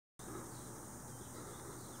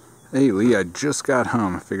Hey Lee, I just got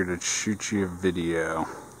home. I figured I'd shoot you a video.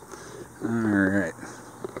 Alright,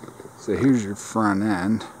 so here's your front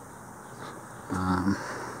end.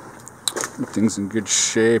 Everything's in good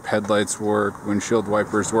shape. Headlights work, windshield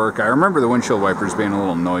wipers work. I remember the windshield wipers being a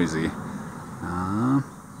little noisy.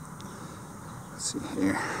 Let's see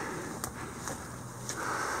here.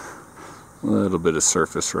 A little bit of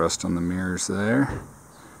surface rust on the mirrors there,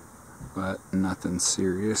 but nothing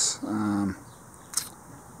serious.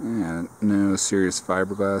 Yeah, no serious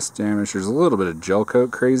fiberglass damage. There's a little bit of gel coat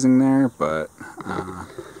crazing there, but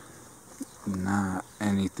not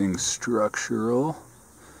anything structural.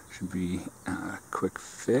 Should be a quick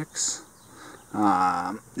fix.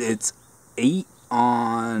 It's 8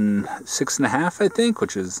 on 6.5, I think,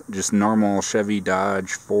 which is just normal Chevy,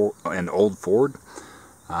 Dodge, and old Ford.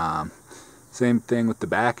 Same thing with the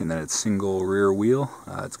back, and then it's single rear wheel.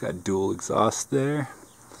 It's got dual exhaust there.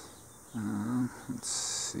 Let's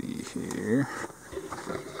see here.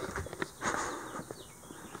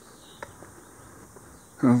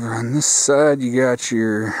 Over on this side, you got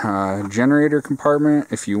your generator compartment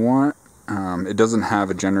if you want. It doesn't have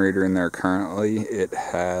a generator in there currently. It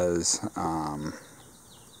has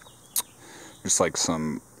just like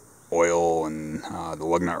some oil and the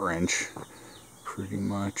lug nut wrench, pretty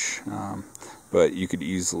much. But you could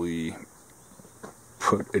easily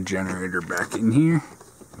put a generator back in here.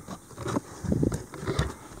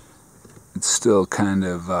 It's still kind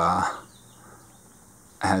of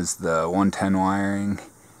has the 110 wiring,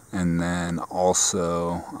 and then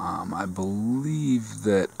also I believe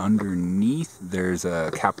that underneath there's a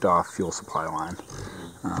capped off fuel supply line.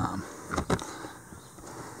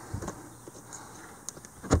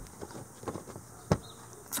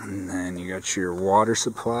 And then you got your water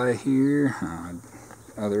supply here,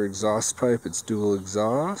 other exhaust pipe, it's dual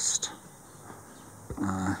exhaust.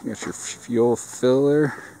 You got your fuel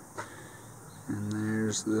filler, and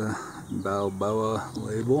there's the Balboa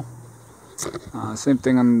label. Same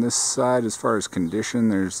thing on this side as far as condition.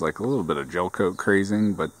 There's like a little bit of gel coat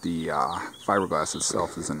crazing, but the fiberglass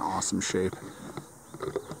itself is in awesome shape.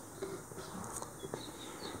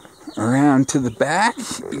 Around to the back,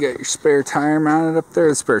 you got your spare tire mounted up there.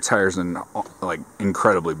 The spare tire's in like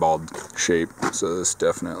incredibly bald shape, so this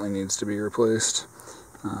definitely needs to be replaced.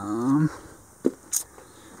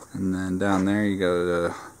 And then down there you got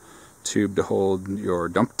a tube to hold your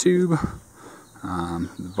dump tube.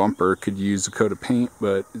 The bumper could use a coat of paint,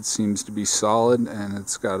 but it seems to be solid, and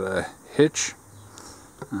it's got a hitch.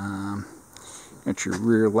 Got your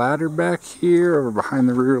rear ladder back here. Over behind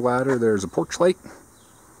the rear ladder there's a porch light.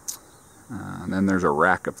 And then there's a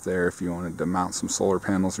rack up there if you wanted to mount some solar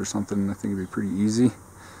panels or something. I think it'd be pretty easy.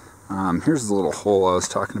 Here's the little hole I was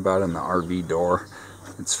talking about in the RV door.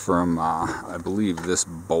 It's from, I believe, this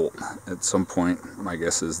bolt. At some point, my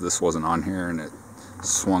guess is this wasn't on here and it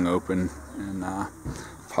swung open and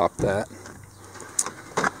popped that.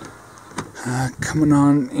 Coming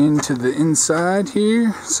on into the inside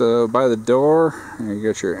here, so by the door, you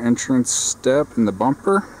got your entrance step and the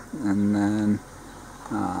bumper, and then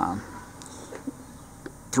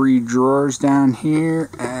 3 drawers down here,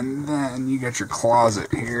 and then you got your closet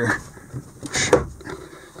here.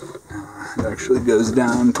 It actually goes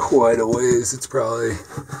down quite a ways. It's probably,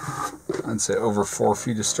 I'd say, over 4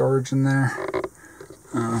 feet of storage in there.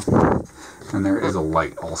 And there is a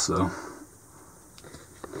light also,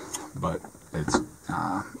 but it's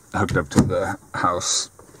hooked up to the house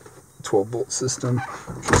 12-volt system,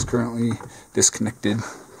 which is currently disconnected.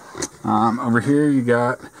 Over here you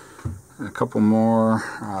got a couple more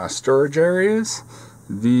storage areas.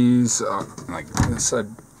 These, like this side,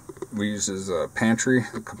 we used as a pantry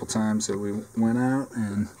a couple times that we went out,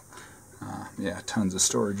 and yeah, tons of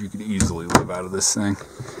storage. You could easily live out of this thing.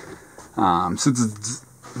 Since it's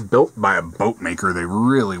built by a boat maker, they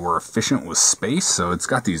really were efficient with space, so it's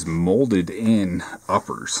got these molded in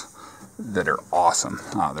uppers that are awesome.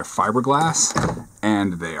 They're fiberglass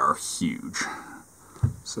and they are huge.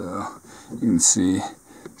 So you can see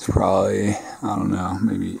it's probably, I don't know,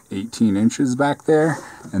 maybe 18 inches back there,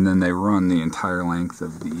 and then they run the entire length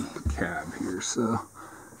of the cab here. So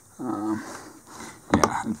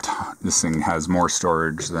yeah, this thing has more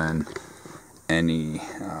storage than any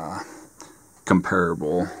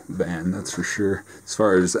comparable van, that's for sure. As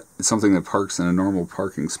far as something that parks in a normal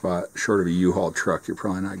parking spot, short of a U-Haul truck, you're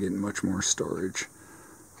probably not getting much more storage.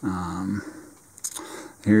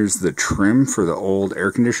 Here's the trim for the old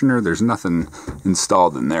air conditioner. There's nothing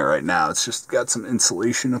installed in there right now. It's just got some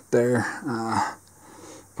insulation up there,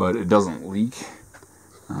 but it doesn't leak.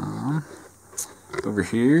 Over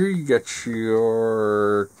here you got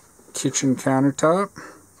your kitchen countertop.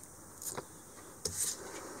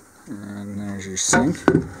 And there's your sink.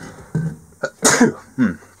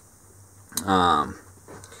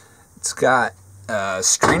 It's got a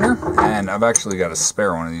strainer, and I've actually got a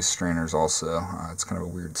spare one of these strainers also. It's kind of a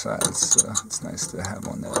weird size, so it's nice to have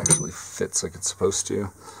one that actually fits like it's supposed to.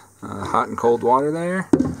 Hot and cold water there.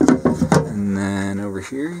 And then over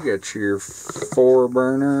here you got your four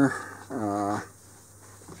burner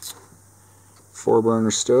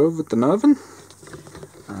stove with an oven.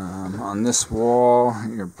 On this wall,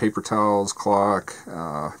 your paper towels, clock.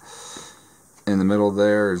 In the middle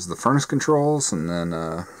there is the furnace controls, and then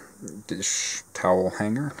dish towel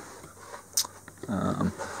hanger.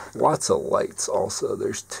 Lots of lights also.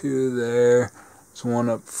 There's two there. There's one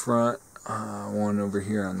up front, one over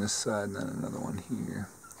here on this side, and then another one here.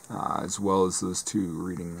 As well as those two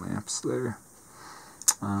reading lamps there.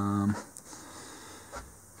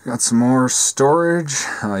 Got some more storage.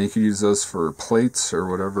 You could use those for plates or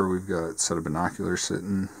whatever. We've got a set of binoculars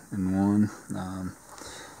sitting in one.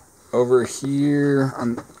 Over here,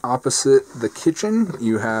 opposite the kitchen,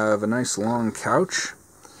 you have a nice long couch.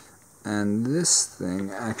 And this thing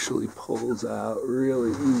actually pulls out really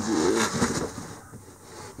easily.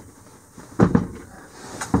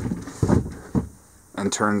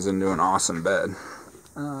 And turns into an awesome bed.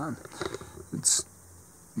 It's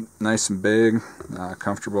nice and big,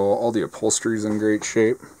 comfortable. All the upholstery's in great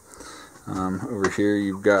shape. Over here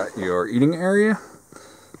you've got your eating area.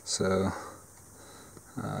 So,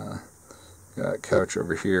 got couch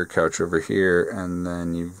over here, and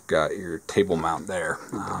then you've got your table mount there.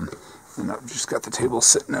 And I've just got the table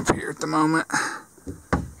sitting up here at the moment.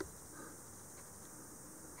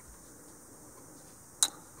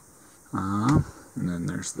 And then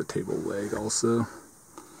there's the table leg also.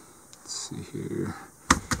 Let's see here.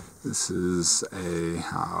 This is a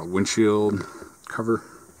windshield cover,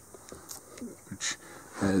 which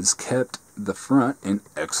has kept the front in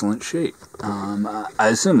excellent shape. I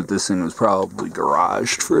assume that this thing was probably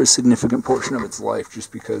garaged for a significant portion of its life,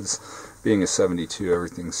 just because being a 72,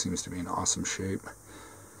 everything seems to be in awesome shape.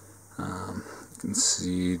 You can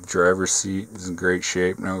see the driver's seat is in great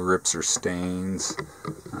shape, no rips or stains.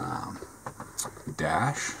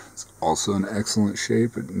 Dash is also in excellent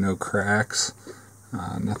shape, no cracks,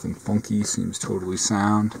 nothing funky, seems totally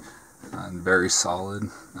sound, and very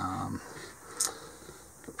solid.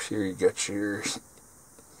 Up here you got your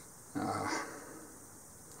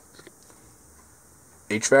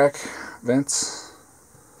HVAC vents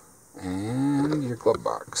and your glove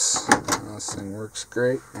box. This thing works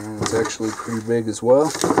great, and it's actually pretty big as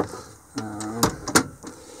well.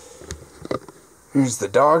 Here's the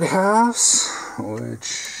dog house,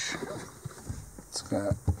 which it's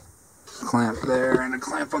got a clamp there and a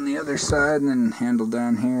clamp on the other side, and then handle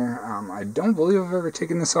down here. I don't believe I've ever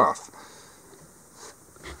taken this off.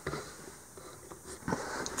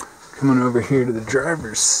 Coming over here to the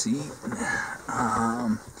driver's seat,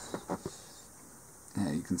 yeah,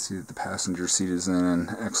 you can see that the passenger seat is in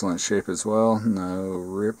excellent shape as well. No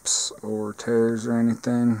rips or tears or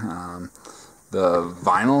anything. The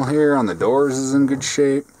vinyl here on the doors is in good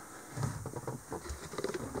shape.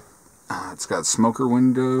 It's got smoker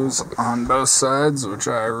windows on both sides, which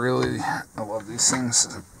I love these things.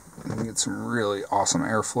 You can get some really awesome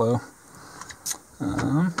airflow.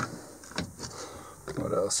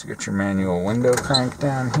 What else? You got your manual window crank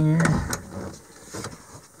down here.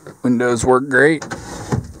 Windows work great.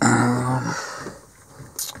 Yeah.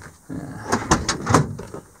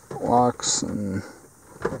 Locks and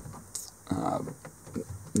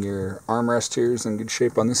your armrest here is in good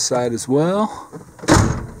shape on this side as well.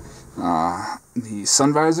 The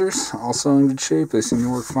sun visors also in good shape. They seem to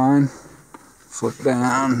work fine. Flip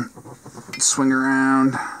down, swing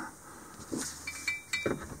around.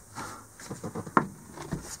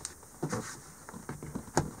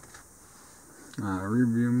 Rear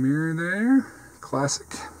view mirror there, classic.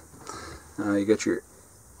 You got your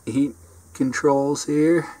heat controls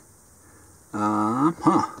here.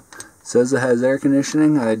 Says it has air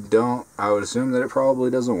conditioning. I would assume that it probably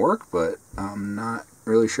doesn't work, but I'm not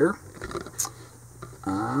really sure.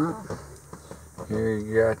 Here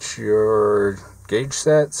you got your gauge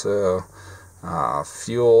set, so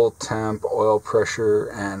fuel, temp, oil pressure,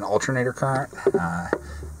 and alternator current.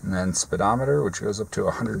 And then speedometer, which goes up to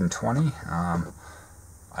 120.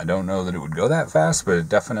 I don't know that it would go that fast, but it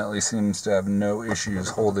definitely seems to have no issues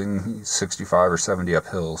holding 65 or 70 up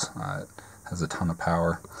hills. It has a ton of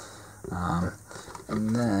power.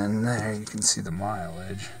 And then there you can see the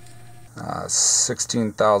mileage.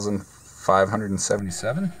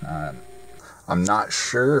 16,577. I'm not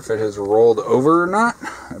sure if it has rolled over or not,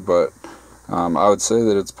 but I would say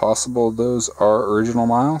that it's possible those are original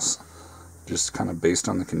miles. just kind of based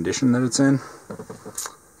on the condition that it's in.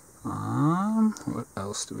 What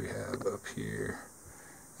else do we have up here?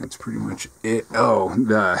 That's pretty much it. Oh,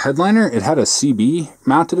 the headliner, it had a CB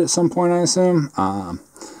mounted at some point, I assume. I'm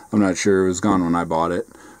not sure, it was gone when I bought it,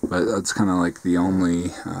 but that's kind of like the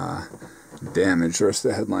only damage. The rest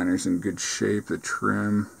of the headliner's in good shape. The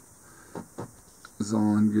trim is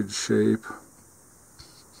all in good shape.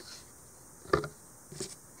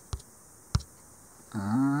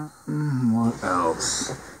 What else?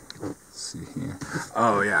 Let's see here.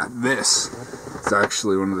 Oh yeah, this. It's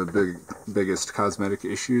actually one of the biggest cosmetic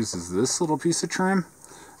issues is this little piece of trim.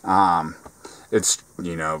 It's,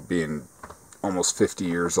 you know, being almost 50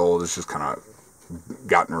 years old, it's just kind of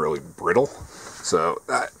gotten really brittle. So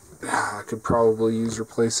that I could probably use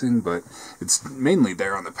replacing, but it's mainly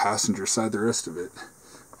there on the passenger side. The rest of it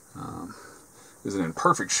isn't in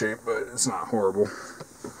perfect shape, but it's not horrible.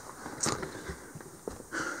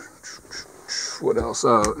 What else?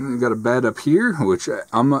 Oh, you got a bed up here, which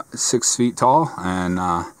I'm 6 feet tall, and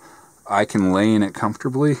I can lay in it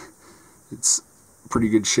comfortably. It's pretty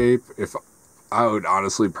good shape. If I would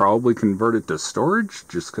honestly probably convert it to storage,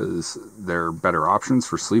 just because there are better options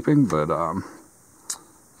for sleeping. But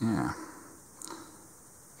yeah,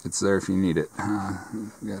 it's there if you need it.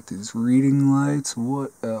 We got these reading lights.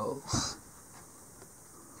 What else?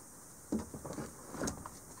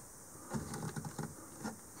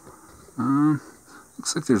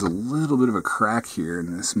 Looks like there's a little bit of a crack here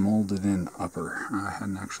in this molded in upper. I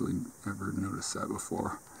hadn't actually ever noticed that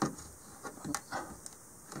before.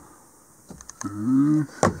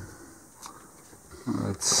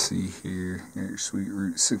 Let's see here. Got your sweet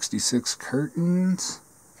Route 66 curtains.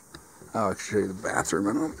 Oh, I can show you the bathroom.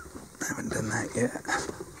 I haven't done that yet.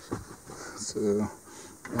 So,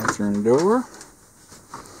 bathroom door.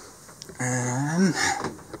 And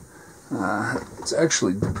it's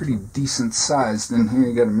actually pretty decent sized. In here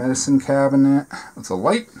you got a medicine cabinet with a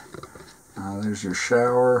light. There's your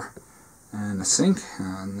shower and a sink,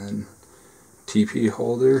 and then TP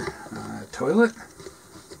holder, toilet,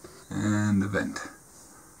 and the vent.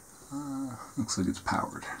 Looks like it's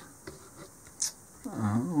powered.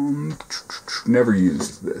 Never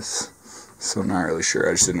used this, so I'm not really sure.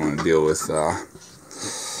 I just didn't want to deal with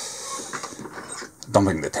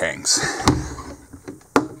dumping the tanks.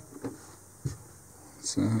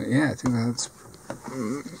 So yeah, I think that's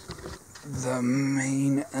the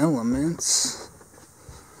main elements.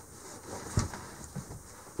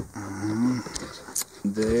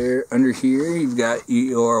 There, under here, you've got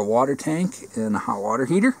your water tank and a hot water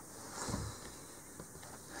heater.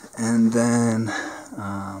 And then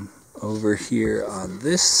over here on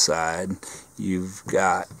this side, you've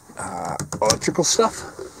got electrical stuff.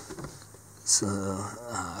 So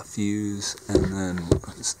fuse, and then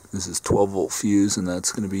this is 12-volt fuse, and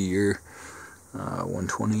that's going to be your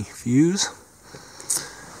 120 fuse.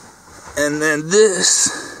 And then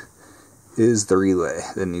this is the relay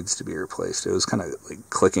that needs to be replaced. It was kind of like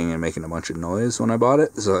clicking and making a bunch of noise when I bought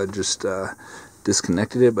it, so I just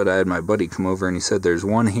disconnected it. But I had my buddy come over, and he said there's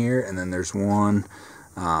one here, and then there's one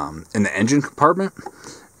in the engine compartment,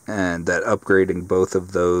 and that upgrading both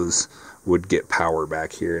of those would get power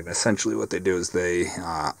back here. And essentially what they do is they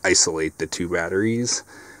isolate the two batteries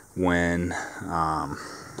when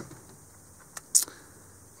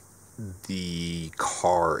the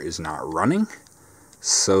car is not running,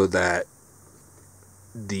 so that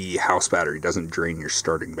the house battery doesn't drain your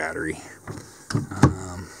starting battery.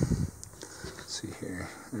 Let's see here.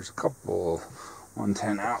 There's a couple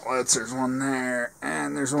 110 outlets. There's one there,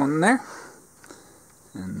 and there's one there.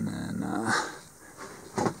 And then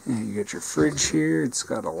yeah, you got your fridge here. It's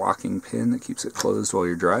got a locking pin that keeps it closed while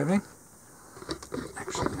you're driving.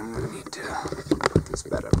 Actually, I'm going to need to put this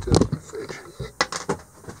bed up to open the fridge.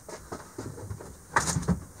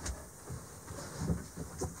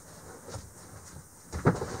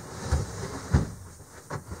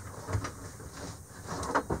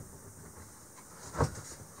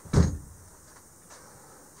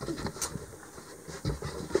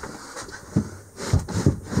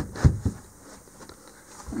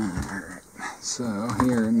 So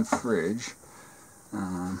here in the fridge,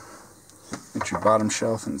 it's your bottom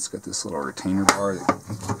shelf, and it's got this little retainer bar that you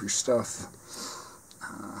can keep your stuff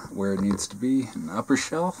where it needs to be in the upper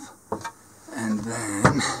shelf. And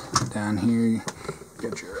then down here you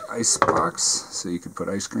got your ice box, so you could put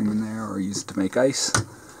ice cream in there or use it to make ice.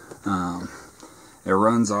 It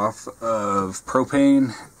runs off of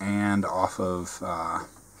propane and off of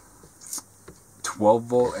 12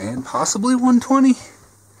 volt and possibly 120.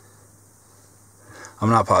 I'm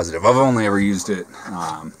not positive. I've only ever used it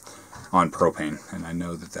on propane, and I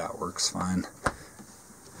know that that works fine.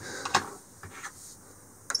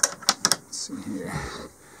 see here.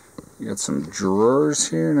 You got some drawers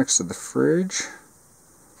here next to the fridge.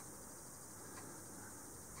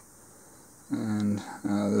 And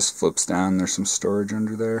this flips down, there's some storage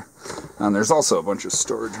under there. And there's also a bunch of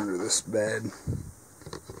storage under this bed.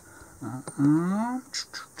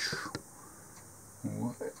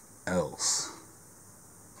 What else?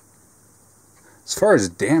 As far as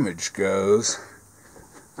damage goes,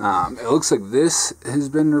 it looks like this has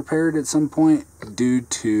been repaired at some point due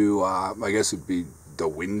to, I guess it would be the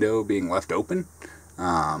window being left open.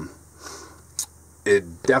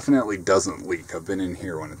 It definitely doesn't leak. I've been in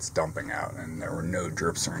here when it's dumping out and there were no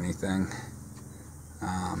drips or anything.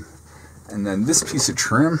 And then this piece of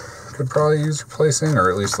trim could probably use replacing, or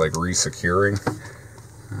at least like re-securing.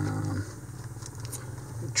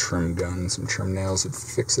 Trim gun, some trim nails would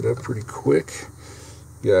fix it up pretty quick.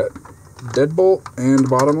 You got deadbolt and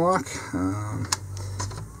bottom lock.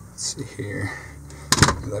 Let's see here.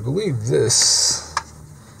 I believe this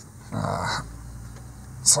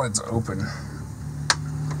slides open.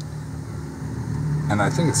 And I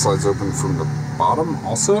think it slides open from the bottom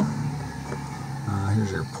also. Here's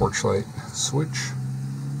your porch light switch.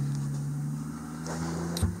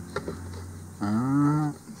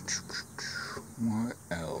 What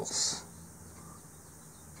else?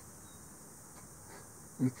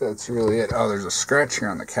 I think that's really it. Oh, there's a scratch here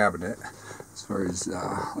on the cabinet as far as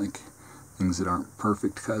like things that aren't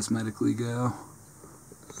perfect cosmetically go.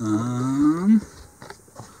 I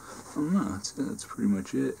don't know. That's pretty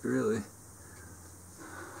much it, really.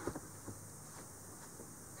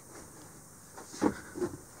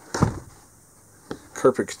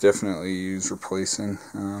 Carpet could definitely use replacing,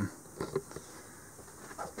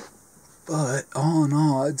 but all in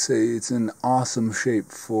all, I'd say it's in awesome shape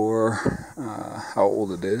for how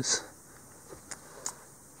old it is,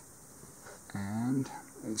 and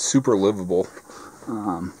it's super livable.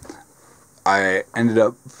 I ended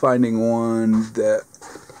up finding one that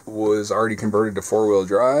was already converted to four-wheel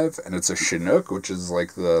drive, and it's a Chinook, which is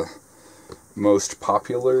like the most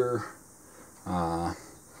popular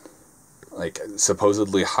like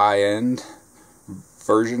supposedly high-end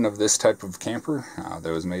version of this type of camper that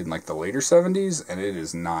was made in like the later 70s, and it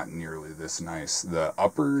is not nearly this nice. The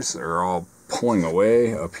uppers are all pulling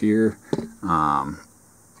away up here. The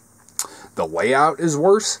layout is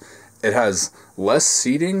worse. It has less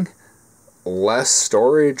seating, less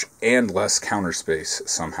storage, and less counter space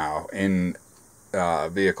somehow in a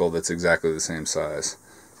vehicle that's exactly the same size.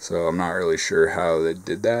 So I'm not really sure how they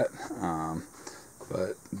did that.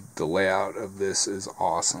 But the layout of this is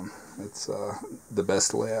awesome. It's the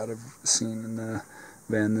best layout I've seen in a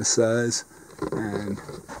van this size. And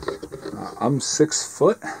I'm 6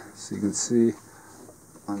 foot, so you can see,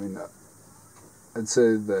 I mean, I'd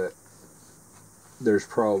say that there's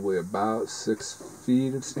probably about 6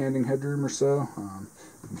 feet of standing headroom or so.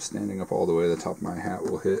 I'm standing up all the way, the top of my hat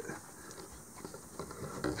will hit.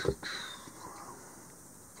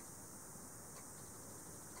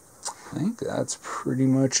 I think that's pretty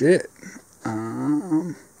much it.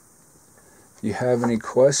 If you have any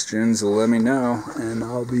questions, let me know, and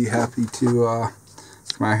I'll be happy to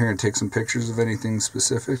come out here and take some pictures of anything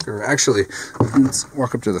specific. Or actually, let's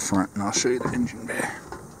walk up to the front and I'll show you the engine bay.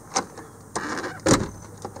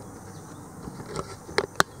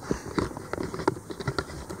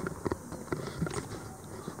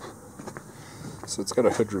 So it's got a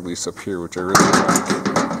hood release up here, which I really like.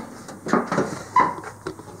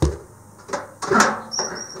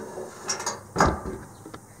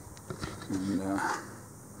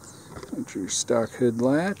 Your stock hood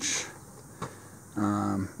latch,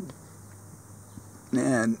 and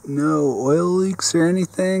no oil leaks or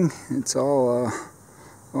anything. It's all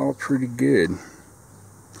pretty good.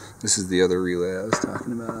 This is the other relay I was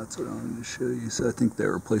talking about. That's what I wanted to show you. So I think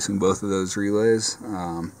they're replacing both of those relays.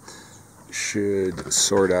 Should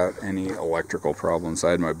sort out any electrical problems.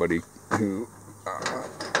 I had my buddy who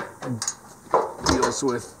deals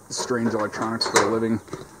with strange electronics for a living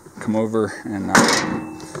come over and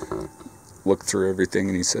looked through everything,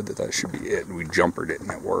 and he said that that should be it, and we jumpered it and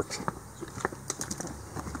it worked.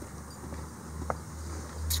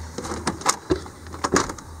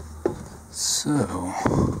 So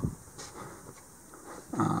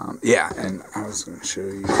yeah, and I was going to show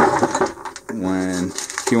you when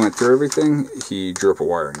he went through everything, he drew up a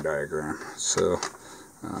wiring diagram. So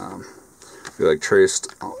we like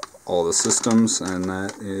traced all the systems, and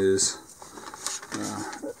that is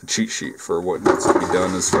a cheat sheet for what needs to be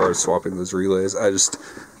done as far as swapping those relays.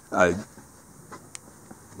 I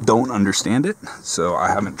don't understand it, so I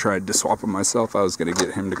haven't tried to swap them myself. I was going to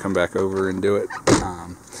get him to come back over and do it,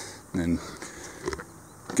 and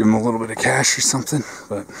give him a little bit of cash or something,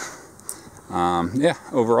 but Yeah,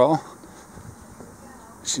 overall,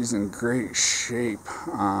 she's in great shape.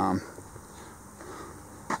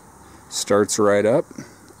 Starts right up,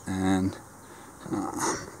 and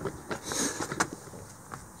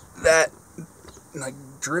that like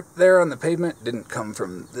drip there on the pavement didn't come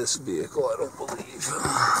from this vehicle, I don't believe.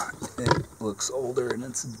 It looks older and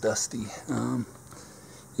it's dusty. You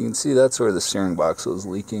can see that's where the steering box was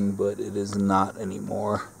leaking, but it is not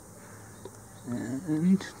anymore.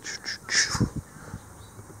 And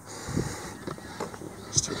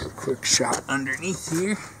just take a quick shot underneath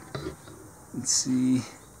here and see.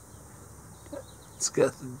 It's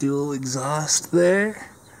got the dual exhaust there.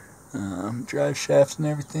 Drive shaft and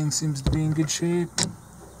everything seems to be in good shape.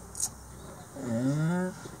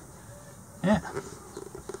 Yeah.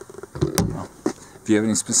 Well, if you have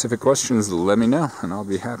any specific questions, let me know, and I'll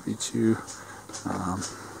be happy to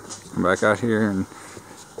come back out here and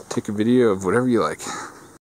take a video of whatever you like.